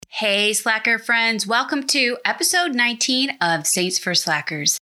Hey, Slacker friends. Welcome to episode 19 of Saints for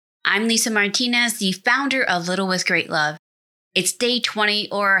Slackers. I'm Lisa Martinez, the founder of Little with Great Love. It's day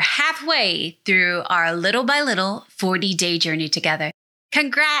 20 or halfway through our little by little 40-day journey together.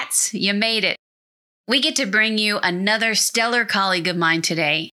 Congrats, you made it. We get to bring you another stellar colleague of mine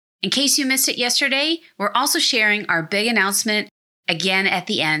today. In case you missed it yesterday, we're also sharing our big announcement again at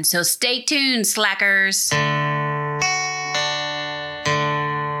the end. So stay tuned, Slackers.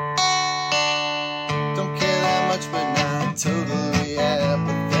 Don't care that much, but not totally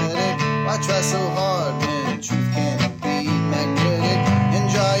apathetic. Why try so hard when truth can't be magnetic? And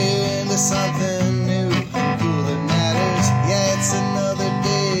draw you into something new, cool that matters. Yeah, it's another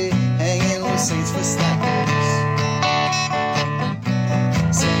day hanging with Saints for Slackers.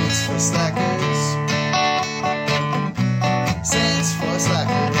 Saints for Slackers. Saints for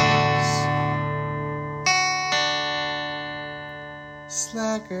Slackers.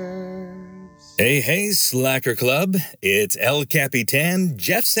 Slackers. Hey, Slacker Club. It's El Capitan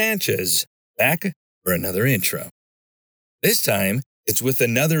Jeff Sanchez, back for another intro. This time, it's with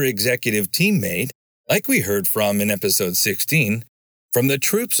another executive teammate, like we heard from in episode 16, from the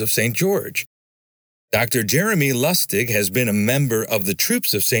Troops of St. George. Dr. Jeremy Lustig has been a member of the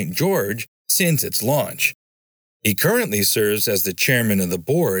Troops of St. George since its launch. He currently serves as the chairman of the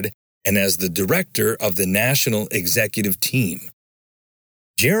board and as the director of the national executive team.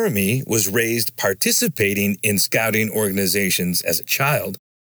 Jeremy was raised participating in scouting organizations as a child,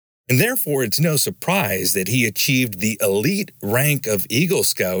 and therefore it's no surprise that he achieved the elite rank of Eagle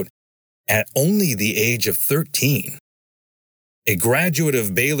Scout at only the age of 13. A graduate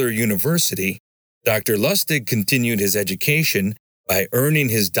of Baylor University, Dr. Lustig continued his education by earning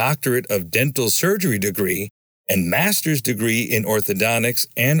his doctorate of dental surgery degree and master's degree in orthodontics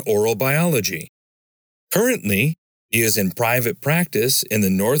and oral biology. Currently, he is in private practice in the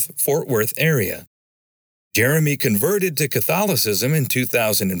North Fort Worth area. Jeremy converted to Catholicism in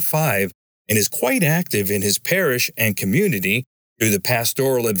 2005 and is quite active in his parish and community through the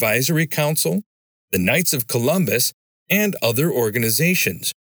Pastoral Advisory Council, the Knights of Columbus, and other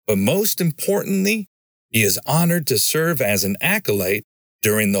organizations. But most importantly, he is honored to serve as an acolyte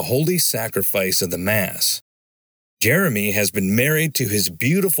during the Holy Sacrifice of the Mass. Jeremy has been married to his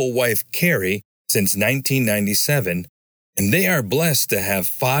beautiful wife, Carrie, since 1997, and they are blessed to have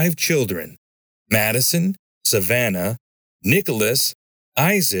 5 children: Madison, Savannah, Nicholas,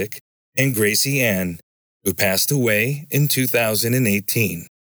 Isaac, and Gracie Ann, who passed away in 2018.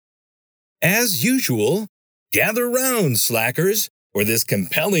 As usual, gather round, Slackers, for this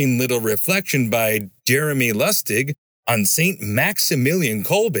compelling little reflection by Jeremy Lustig on St. Maximilian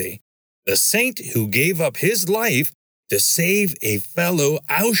Kolbe, the saint who gave up his life to save a fellow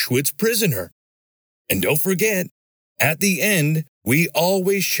Auschwitz prisoner. And don't forget, at the end, we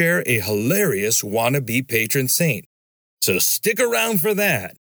always share a hilarious wannabe patron saint. So stick around for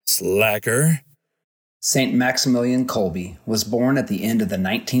that, Slacker. St. Maximilian Kolbe was born at the end of the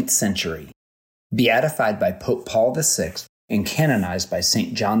 19th century, beatified by Pope Paul VI and canonized by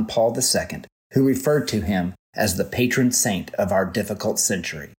St. John Paul II, who referred to him as the patron saint of our difficult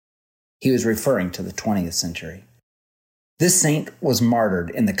century. He was referring to the 20th century. This saint was martyred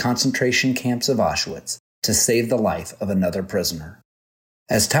in the concentration camps of Auschwitz to save the life of another prisoner.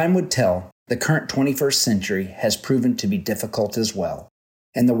 As time would tell, the current 21st century has proven to be difficult as well,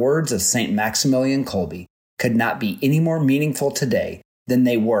 and the words of St. Maximilian Kolbe could not be any more meaningful today than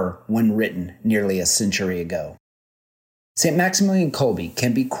they were when written nearly a century ago. St. Maximilian Kolbe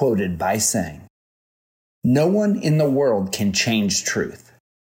can be quoted by saying, "No one in the world can change truth.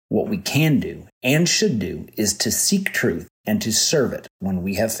 What we can do and should do is to seek truth and to serve it when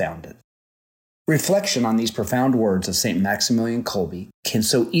we have found it." Reflection on these profound words of St. Maximilian Kolbe can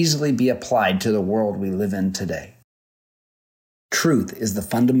so easily be applied to the world we live in today. Truth is the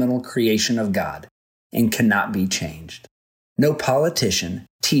fundamental creation of God and cannot be changed. No politician,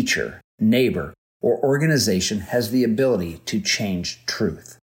 teacher, neighbor, or organization has the ability to change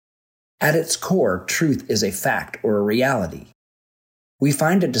truth. At its core, truth is a fact or a reality. We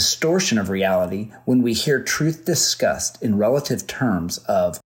find a distortion of reality when we hear truth discussed in relative terms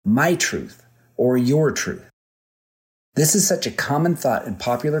of my truth or your truth. This is such a common thought in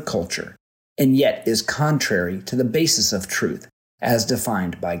popular culture, and yet is contrary to the basis of truth as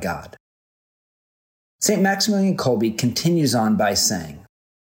defined by God. St. Maximilian Kolbe continues on by saying,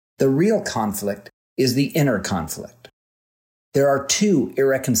 "The real conflict is the inner conflict. There are 2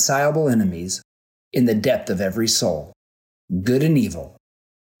 irreconcilable enemies in the depth of every soul: good and evil,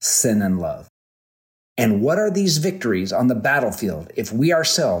 sin and love. And what are these victories on the battlefield if we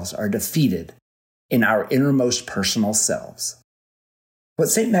ourselves are defeated in our innermost personal selves?" What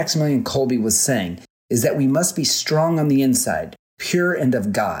St. Maximilian Kolbe was saying is that we must be strong on the inside, pure and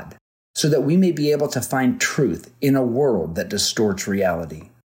of God, so that we may be able to find truth in a world that distorts reality.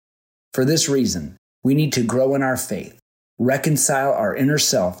 For this reason, we need to grow in our faith, reconcile our inner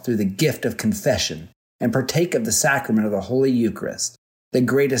self through the gift of confession, and partake of the sacrament of the Holy Eucharist, the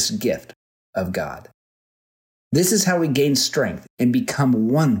greatest gift of God. This is how we gain strength and become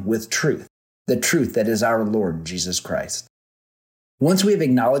one with truth, the truth that is our Lord Jesus Christ. Once we have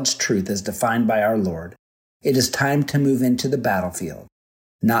acknowledged truth as defined by our Lord, it is time to move into the battlefield,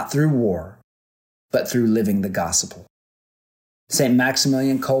 not through war, but through living the gospel. St.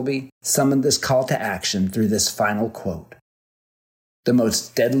 Maximilian Kolbe summoned this call to action through this final quote: "The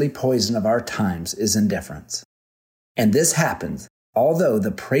most deadly poison of our times is indifference. And this happens although the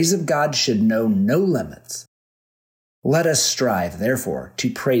praise of God should know no limits. Let us strive, therefore,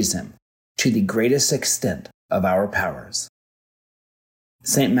 to praise Him to the greatest extent of our powers."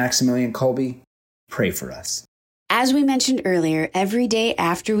 St. Maximilian Kolbe, pray for us. As we mentioned earlier, every day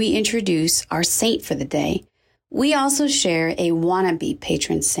after we introduce our saint for the day, we also share a wannabe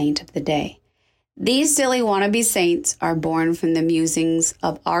patron saint of the day. These silly wannabe saints are born from the musings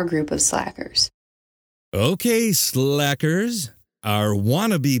of our group of slackers. Okay, slackers. Our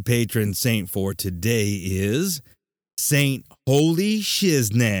wannabe patron saint for today is Saint Holy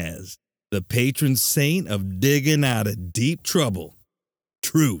Shiznaz, the patron saint of digging out of deep trouble.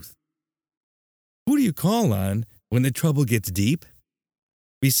 Truth. Who do you call on when the trouble gets deep?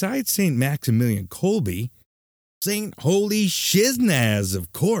 Besides St. Maximilian Kolbe, St. Holy Shiznaz,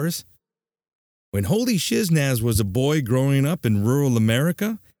 of course. When Holy Shiznaz was a boy growing up in rural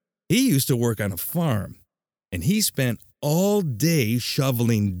America, he used to work on a farm, and he spent all day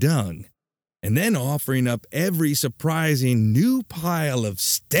shoveling dung and then offering up every surprising new pile of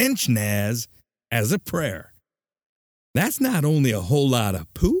stench-naz as a prayer. That's not only a whole lot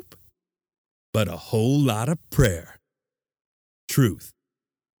of poop, but a whole lot of prayer. Truth.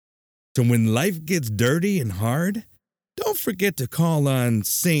 So when life gets dirty and hard, don't forget to call on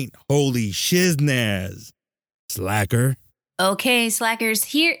Saint Holy Shiznaz. Slacker. Okay, slackers,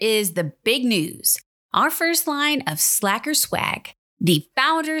 here is the big news. Our first line of Slacker Swag, the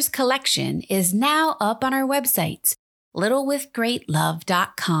Founders Collection, is now up on our websites,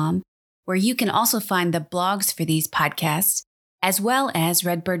 littlewithgreatlove.com, where you can also find the blogs for these podcasts, as well as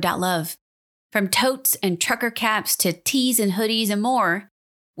redbird.love. From totes and trucker caps to tees and hoodies and more,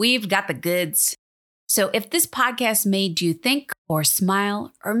 we've got the goods. So if this podcast made you think or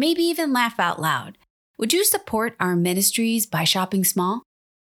smile or maybe even laugh out loud, would you support our ministries by shopping small?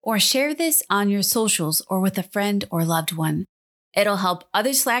 Or share this on your socials or with a friend or loved one. It'll help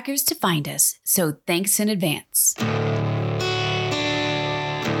other slackers to find us, so thanks in advance.